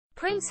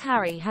Prince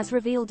Harry has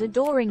revealed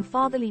adoring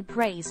fatherly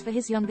praise for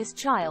his youngest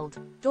child,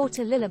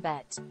 daughter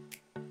Lilibet.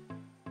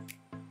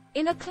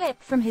 In a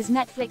clip from his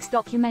Netflix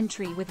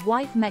documentary with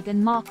wife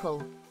Meghan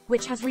Markle,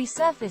 which has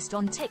resurfaced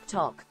on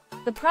TikTok,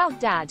 the proud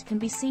dad can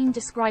be seen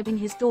describing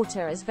his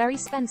daughter as very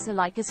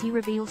Spencer-like as he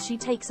reveals she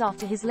takes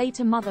after his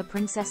later mother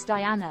Princess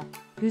Diana,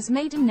 whose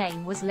maiden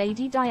name was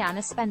Lady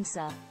Diana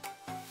Spencer.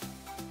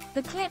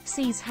 The clip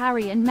sees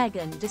Harry and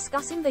Meghan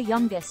discussing the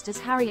youngest as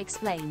Harry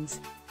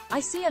explains, "I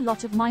see a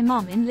lot of my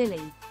mum in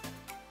Lily.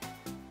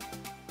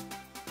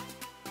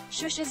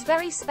 Shush is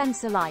very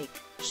Spencer-like.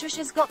 Shush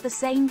has got the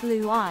same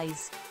blue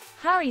eyes."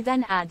 Harry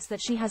then adds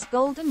that she has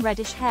golden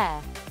reddish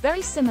hair,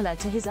 very similar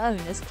to his own,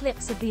 as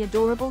clips of the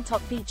adorable top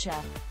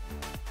feature.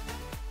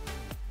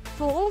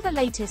 For all the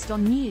latest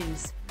on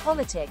news,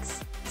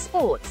 politics,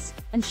 sports,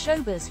 and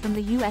showbiz from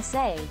the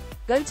USA,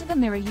 go to the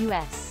Mirror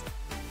US.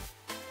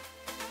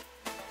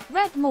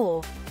 Read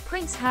more.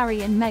 Prince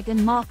Harry and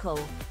Meghan Markle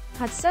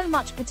had so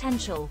much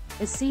potential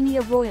as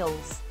senior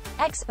royals.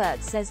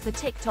 Expert says the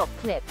TikTok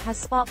clip has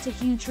sparked a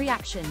huge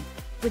reaction,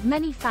 with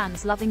many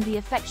fans loving the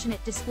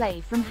affectionate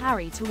display from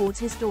Harry towards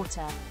his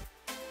daughter.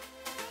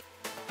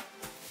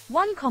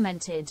 One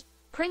commented,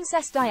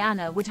 "Princess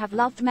Diana would have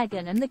loved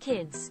Meghan and the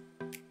kids."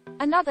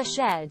 Another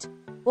shared,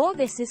 "Oh,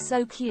 this is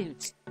so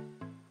cute."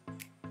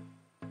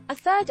 A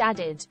third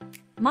added,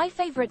 "My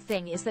favorite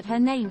thing is that her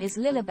name is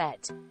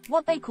Lilibet,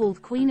 what they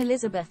called Queen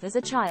Elizabeth as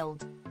a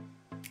child."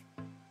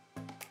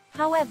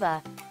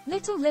 However,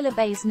 little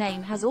Lilibet's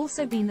name has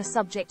also been the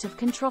subject of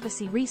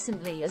controversy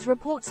recently, as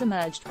reports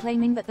emerged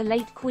claiming that the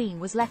late Queen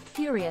was left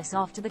furious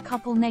after the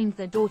couple named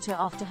their daughter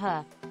after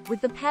her, with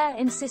the pair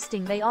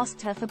insisting they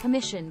asked her for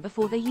permission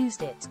before they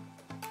used it.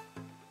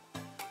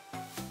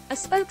 A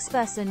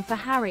spokesperson for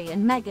Harry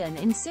and Meghan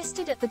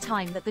insisted at the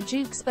time that the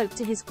Duke spoke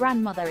to his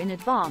grandmother in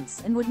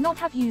advance and would not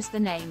have used the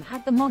name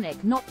had the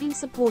monarch not been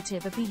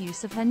supportive of the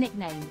use of her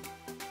nickname.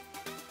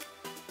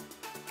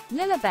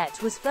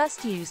 Lilibet was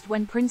first used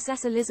when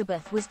Princess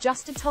Elizabeth was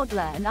just a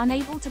toddler and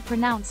unable to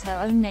pronounce her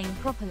own name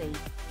properly.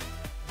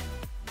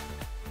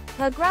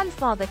 Her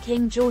grandfather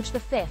King George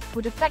V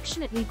would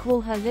affectionately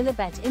call her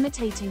Lilibet,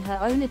 imitating her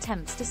own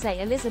attempts to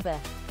say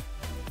Elizabeth.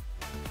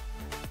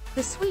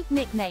 The sweet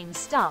nickname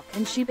stuck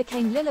and she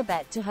became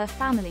Lilibet to her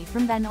family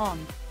from then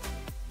on.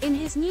 In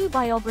his new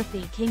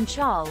biography King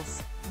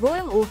Charles,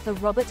 royal author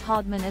Robert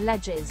Hardman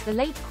alleges the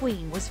late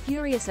Queen was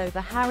furious over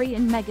Harry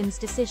and Meghan's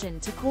decision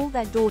to call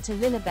their daughter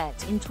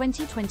Lilibet in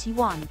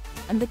 2021,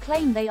 and the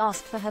claim they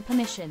asked for her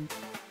permission.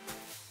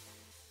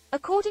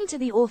 According to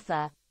the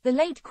author, the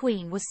late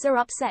Queen was so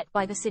upset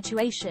by the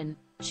situation,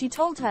 she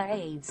told her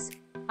aides,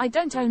 "I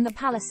don't own the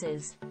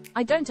palaces.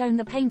 I don't own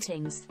the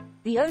paintings.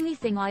 The only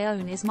thing I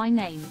own is my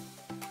name."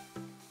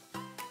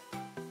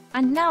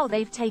 And now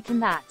they've taken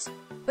that.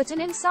 But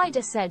an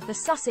insider said the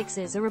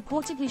Sussexes are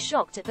reportedly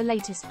shocked at the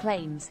latest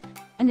claims,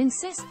 and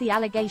insist the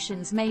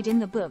allegations made in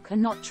the book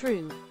are not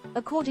true,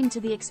 according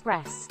to The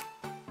Express.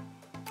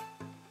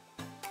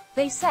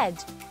 They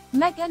said,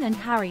 "Meghan and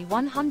Harry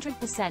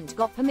 100%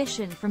 got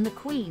permission from the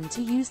Queen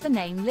to use the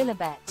name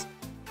Lilibet."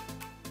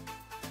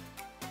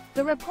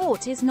 The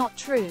report is not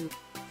true.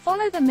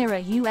 Follow the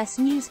Mirror US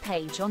news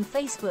page on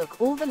Facebook.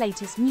 All the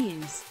latest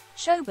news,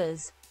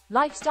 showbiz,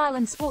 lifestyle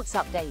and sports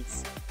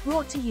updates,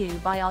 brought to you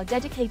by our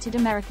dedicated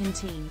American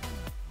team.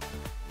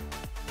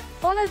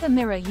 Follow the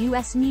Mirror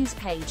US news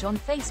page on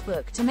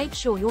Facebook to make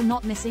sure you're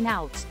not missing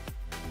out.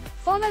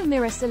 Follow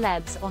Mirror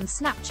Celebs on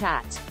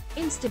Snapchat,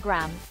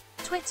 Instagram,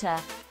 Twitter,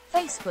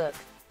 Facebook,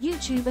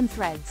 YouTube and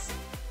Threads.